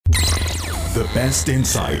The best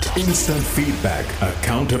insight, instant feedback,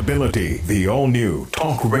 accountability. The all-new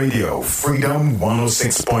Talk Radio Freedom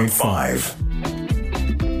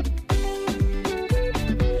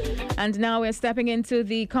 106.5. And now we're stepping into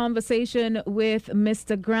the conversation with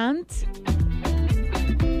Mr. Grant.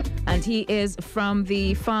 And he is from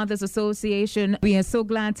the Fathers Association. We are so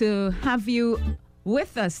glad to have you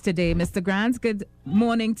with us today, Mr. Grant. Good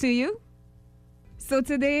morning to you. So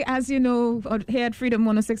today, as you know, here at Freedom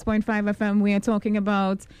 106.5 FM, we are talking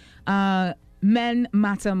about Men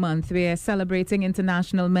Matter Month. We are celebrating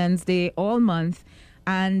International Men's Day all month.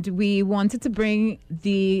 And we wanted to bring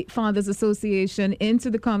the Fathers Association into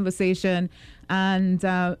the conversation, and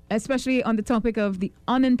especially on the topic of the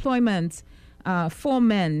unemployment for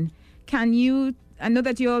men. Can you, I know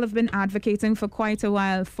that you all have been advocating for quite a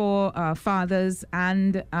while for fathers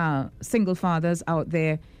and single fathers out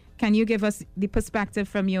there. Can you give us the perspective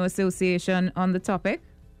from your association on the topic?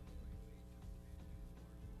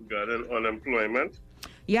 Regarding unemployment?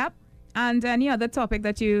 Yep. And any other topic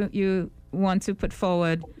that you want to put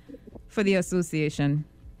forward for the association?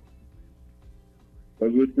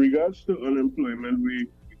 But with regards to unemployment, we,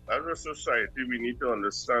 as a society, we need to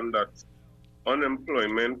understand that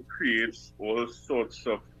unemployment creates all sorts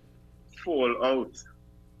of fallout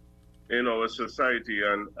in our society.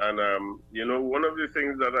 And you know, one of the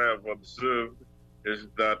things that I have observed is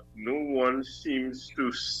that no one seems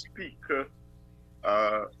to speak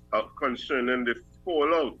concerning the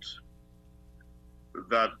fallout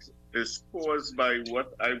that is caused by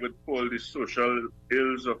what I would call the social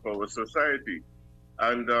ills of our society.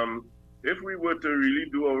 And if we were to really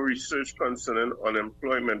do our research concerning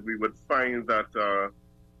unemployment, we would find that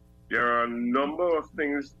there are a number of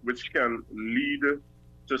things which can lead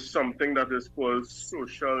to something that is called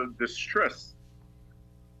social distress.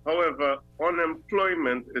 However,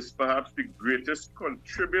 unemployment is perhaps the greatest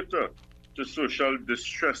contributor to social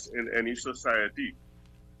distress in any society,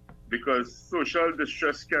 because social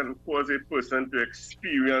distress can cause a person to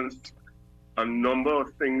experience a number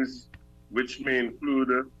of things which may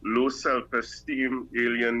include low self-esteem,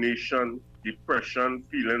 alienation, depression,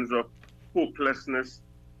 feelings of hopelessness,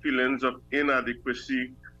 feelings of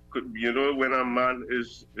inadequacy. You know, when a man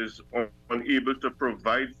is unable to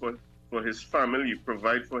provide for his family,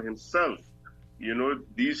 provide for himself, you know,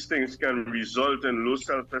 these things can result in low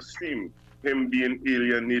self-esteem, him being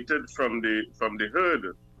alienated from the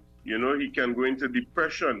herd. You know, he can go into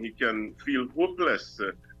depression, he can feel hopeless,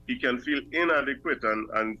 he can feel inadequate,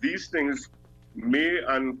 and these things may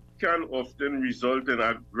and can often result in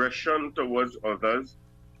aggression towards others,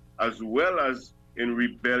 as well as in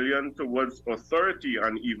rebellion towards authority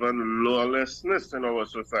and even lawlessness in our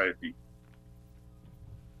society.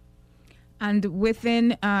 And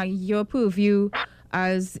within your purview,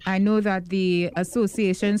 as I know that the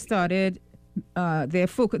association started,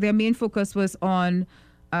 their main focus was on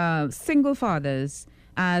single fathers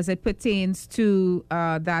as it pertains to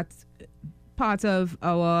that part of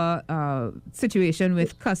our situation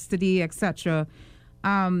with custody, etc.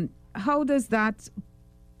 How does that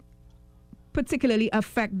particularly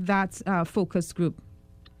affect that focus group?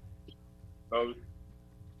 The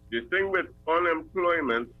thing with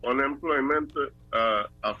unemployment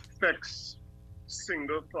affects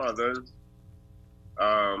single fathers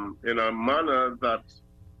in a manner that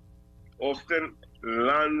often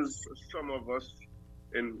lands some of us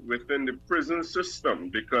within the prison system,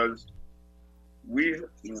 because we,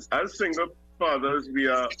 as single fathers, we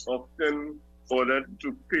are often ordered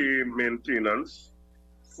to pay maintenance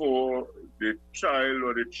for the child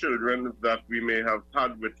or the children that we may have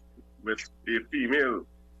had with a female,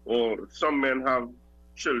 or some men have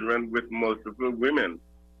children with multiple women.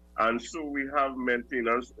 And so we have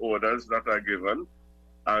maintenance orders that are given.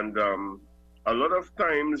 And a lot of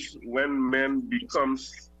times when men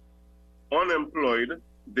becomes unemployed,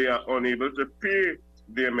 they are unable to pay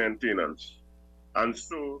their maintenance. And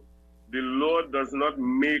so the law does not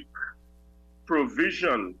make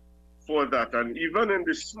provision for that. And even in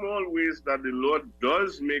the small ways that the law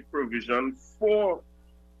does make provision for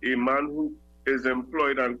a man who is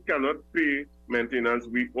employed and cannot pay maintenance,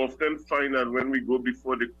 we often find that when we go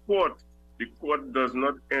before the court does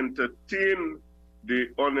not entertain the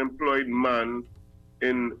unemployed man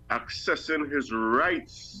in accessing his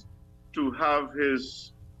rights to have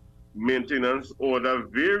his maintenance order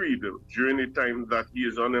varied during the time that he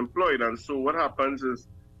is unemployed. And so what happens is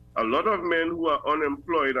a lot of men who are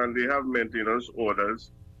unemployed and they have maintenance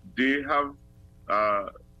orders, they have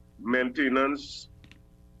maintenance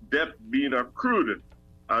debt being accrued.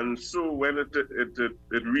 And so when it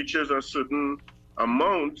reaches a certain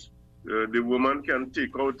amount, the woman can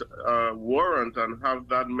take out a warrant and have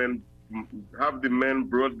that man have the men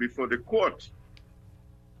brought before the court,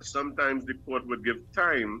 sometimes the court would give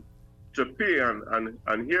time to pay.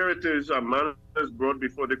 And here it is, a man is brought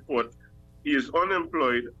before the court. He is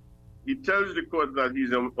unemployed. He tells the court that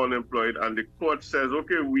he's unemployed, and the court says,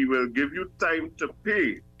 okay, we will give you time to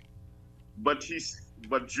pay. But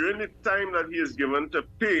during the time that he is given to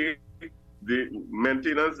pay, the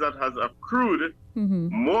maintenance that has accrued,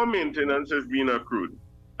 more maintenance is being accrued.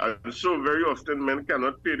 And so very often men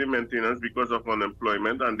cannot pay the maintenance because of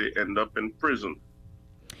unemployment, and they end up in prison.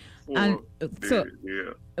 Well,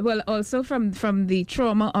 also from the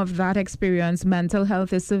trauma of that experience, mental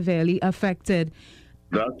health is severely affected.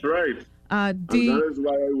 That's right. That is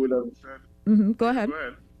why I would have said. Go ahead.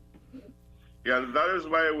 Yeah, that is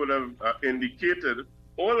why I would have indicated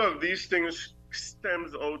all of these things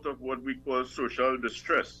stems out of what we call social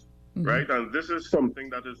distress, right? And this is something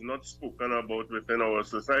that is not spoken about within our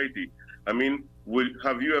society. I mean,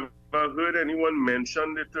 have you ever heard anyone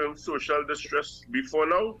mention the term social distress before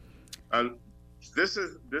now? And this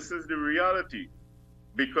is the reality,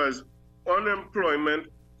 because unemployment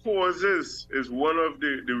is one of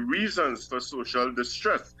the reasons for social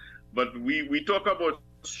distress. But we talk about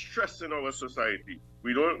stress in our society.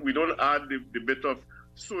 We don't add the bit of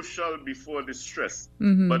social before the stress.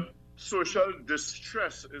 But social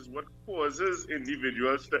distress is what causes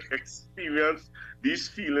individuals to experience these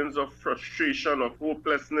feelings of frustration, of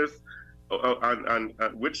hopelessness, and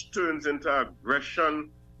which turns into aggression,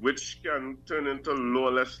 which can turn into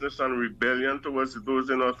lawlessness and rebellion towards those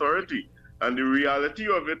in authority. And the reality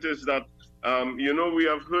of it is that, we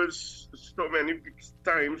have heard so many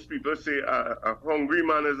times people say a hungry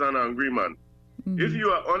man is an angry man. If you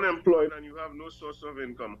are unemployed and you have no source of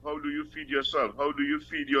income, how do you feed yourself? How do you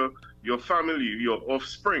feed your family, your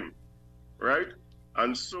offspring, right?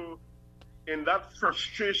 And so in that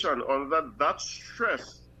frustration, on that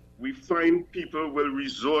stress, we find people will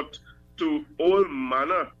resort to all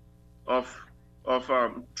manner of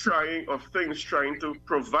trying to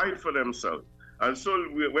provide for themselves. And so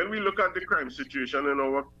when we look at the crime situation in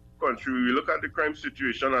our country, we look at the crime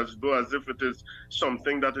situation as if it is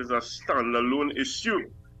something that is a standalone issue.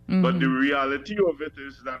 But the reality of it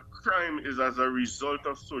is that crime is as a result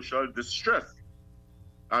of social distress.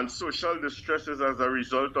 And social distress is as a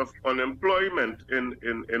result of unemployment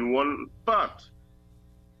in one part.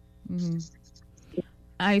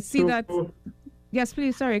 I see that. Yes,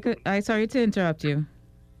 please. Sorry to interrupt you.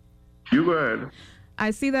 You go ahead.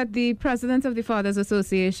 I see that the president of the Fathers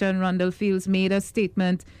Association, Rundle Fields, made a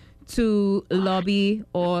statement to lobby,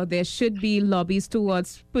 or there should be lobbies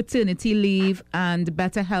towards paternity leave and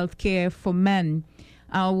better health care for men.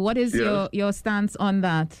 What is your stance on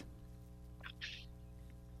that?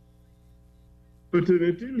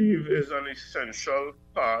 Paternity leave is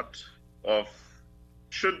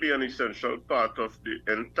should be an essential part of the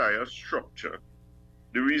entire structure.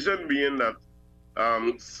 The reason being that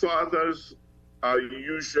fathers are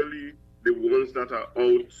usually the ones that are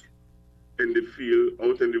out in the field,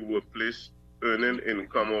 out in the workplace, earning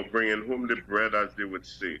income or bringing home the bread, as they would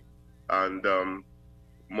say. And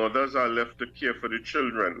mothers are left to care for the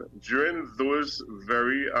children. During those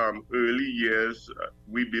very early years,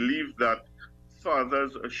 we believe that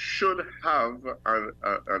fathers should have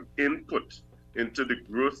an input into the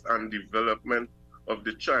growth and development of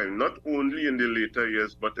the child, not only in the later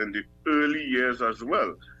years, but in the early years as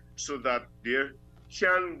well, so that there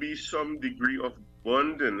can be some degree of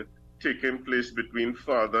bonding taking place between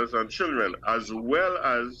fathers and children, as well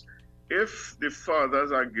as if the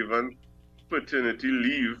fathers are given paternity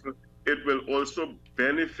leave, it will also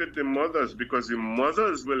benefit the mothers, because the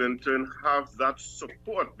mothers will in turn have that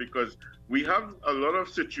support, because we have a lot of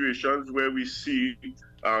situations where we see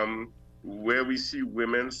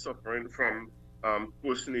women suffering from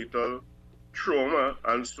postnatal trauma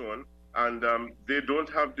and so on, and they don't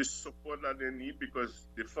have the support that they need because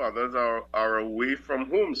the fathers are away from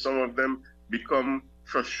home. Some of them become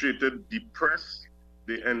frustrated, depressed.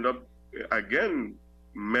 They end up, again,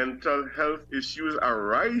 mental health issues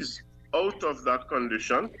arise out of that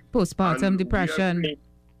condition. Postpartum depression.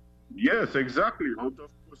 Yes, exactly, out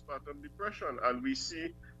of postpartum depression. And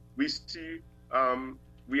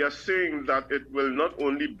we are saying that it will not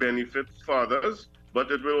only benefit fathers, but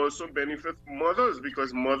it will also benefit mothers,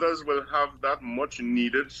 because mothers will have that much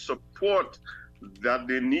needed support that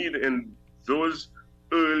they need in those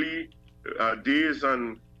early days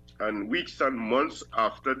and weeks and months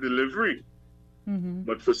after delivery.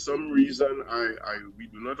 But for some reason, we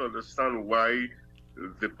do not understand why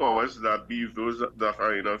the powers that be, those that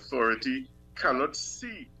are in authority, cannot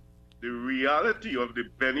see the reality of the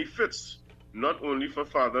benefits, not only for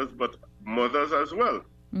fathers, but mothers as well.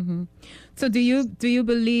 Mm-hmm. So do you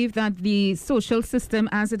believe that the social system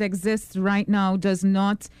as it exists right now does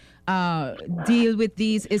not deal with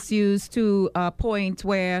these issues to a point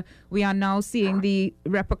where we are now seeing the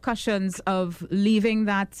repercussions of leaving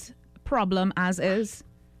that problem as is?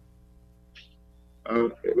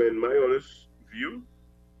 In my honest view,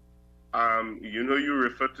 you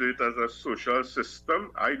refer to it as a social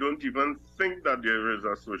system. I don't even think that there is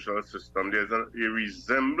a social system. There's a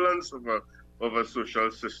resemblance of a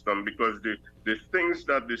social system, because the things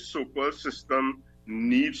that the so-called system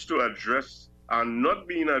needs to address are not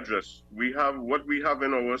being addressed. What we have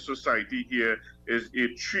in our society here is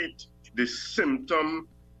a treat the symptom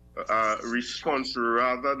response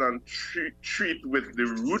rather than treat with the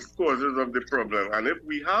root causes of the problem. And if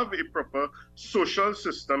we have a proper social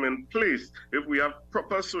system in place, if we have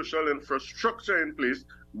proper social infrastructure in place,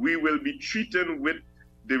 we will be treating with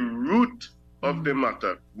the root of the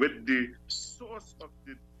matter, with the source of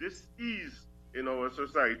the dis-ease in our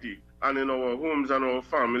society and in our homes and our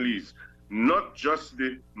families, not just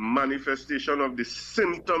the manifestation of the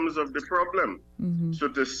symptoms of the problem. Mm-hmm. So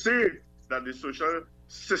to say that the social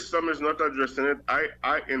system is not addressing it,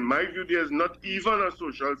 in my view, there's not even a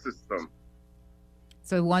social system.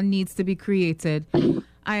 So one needs to be created.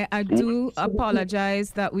 I do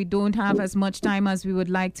apologize that we don't have as much time as we would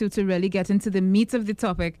like to really get into the meat of the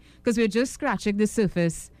topic, because we're just scratching the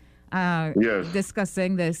surface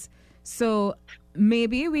discussing this. So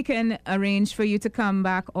maybe we can arrange for you to come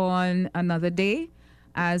back on another day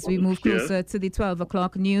as we move closer to the 12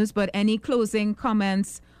 o'clock news. But any closing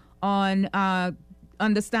comments on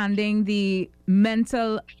understanding the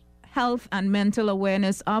mental health and mental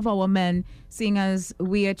awareness of our men, seeing as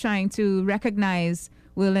we are trying to recognize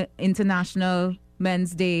International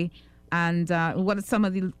Men's Day, and what are some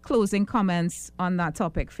of the closing comments on that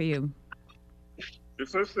topic for you? The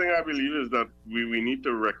first thing I believe is that we need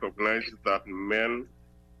to recognize that men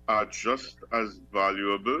are just as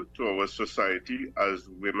valuable to our society as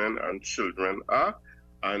women and children are,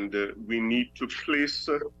 and we need to place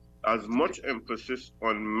as much emphasis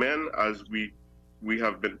on men as we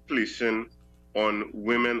have been placing on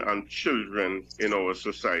women and children in our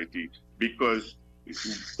society, because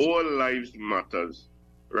all lives matters,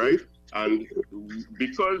 right? And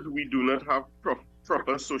because we do not have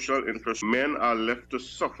proper social infrastructure, men are left to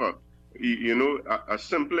suffer. A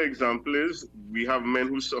simple example is we have men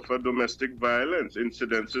who suffer domestic violence,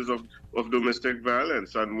 incidences of domestic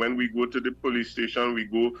violence. And when we go to the police station, we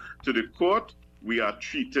go to the court, we are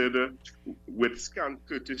treated with scant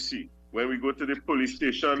courtesy. When we go to the police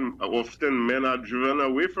station, often men are driven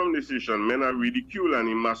away from the station. Men are ridiculed and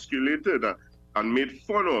emasculated and made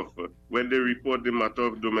fun of when they report the matter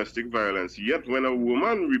of domestic violence. Yet when a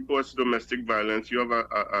woman reports domestic violence, you have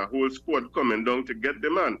a whole squad coming down to get the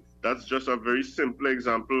man. That's just a very simple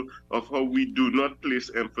example of how we do not place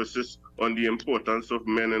emphasis on the importance of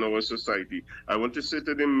men in our society. I want to say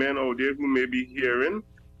to the men out there who may be hearing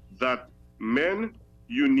that, men,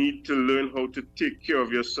 you need to learn how to take care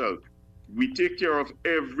of yourself. We take care of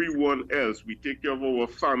everyone else. We take care of our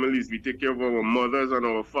families. We take care of our mothers and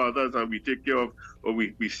our fathers, and we take care of,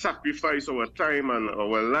 we sacrifice our time and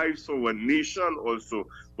our lives for our nation also,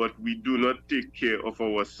 but we do not take care of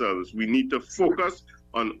ourselves. We need to focus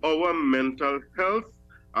on our mental health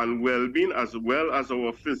and well-being, as well as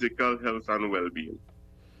our physical health and well-being.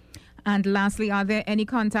 And lastly, are there any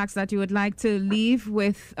contacts that you would like to leave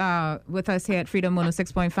with us here at Freedom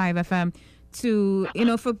 106.5 FM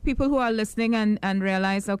to, for people who are listening and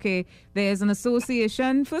realize, okay, there's an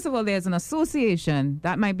association. First of all, there's an association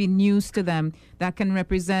that might be news to them that can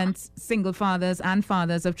represent single fathers and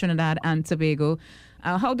fathers of Trinidad and Tobago.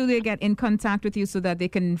 How do they get in contact with you so that they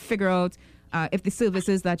can figure out if the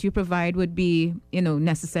services that you provide would be,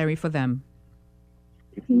 necessary for them?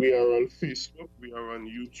 We are on Facebook. We are on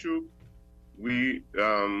YouTube. We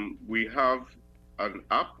have an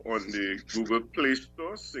app on the Google Play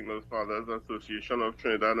Store, Single Fathers Association of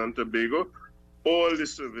Trinidad and Tobago. All the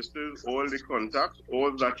services, all the contacts,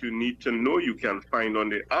 all that you need to know, you can find on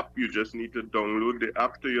the app. You just need to download the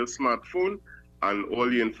app to your smartphone, and all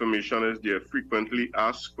the information is there. Frequently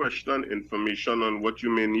asked question, information on what you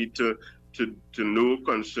may need to know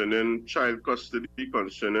concerning child custody,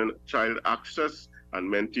 concerning child access and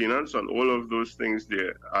maintenance, and all of those things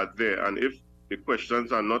are there. And if the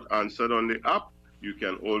questions are not answered on the app, you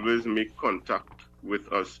can always make contact with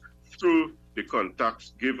us through the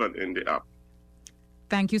contacts given in the app.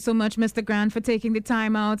 Thank you so much, Mr. Grant, for taking the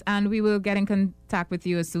time out, and we will get in contact with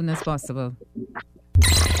you as soon as possible.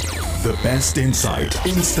 The best insight,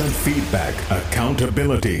 instant feedback,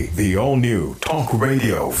 accountability. The all-new Talk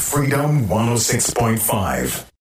Radio Freedom 106.5.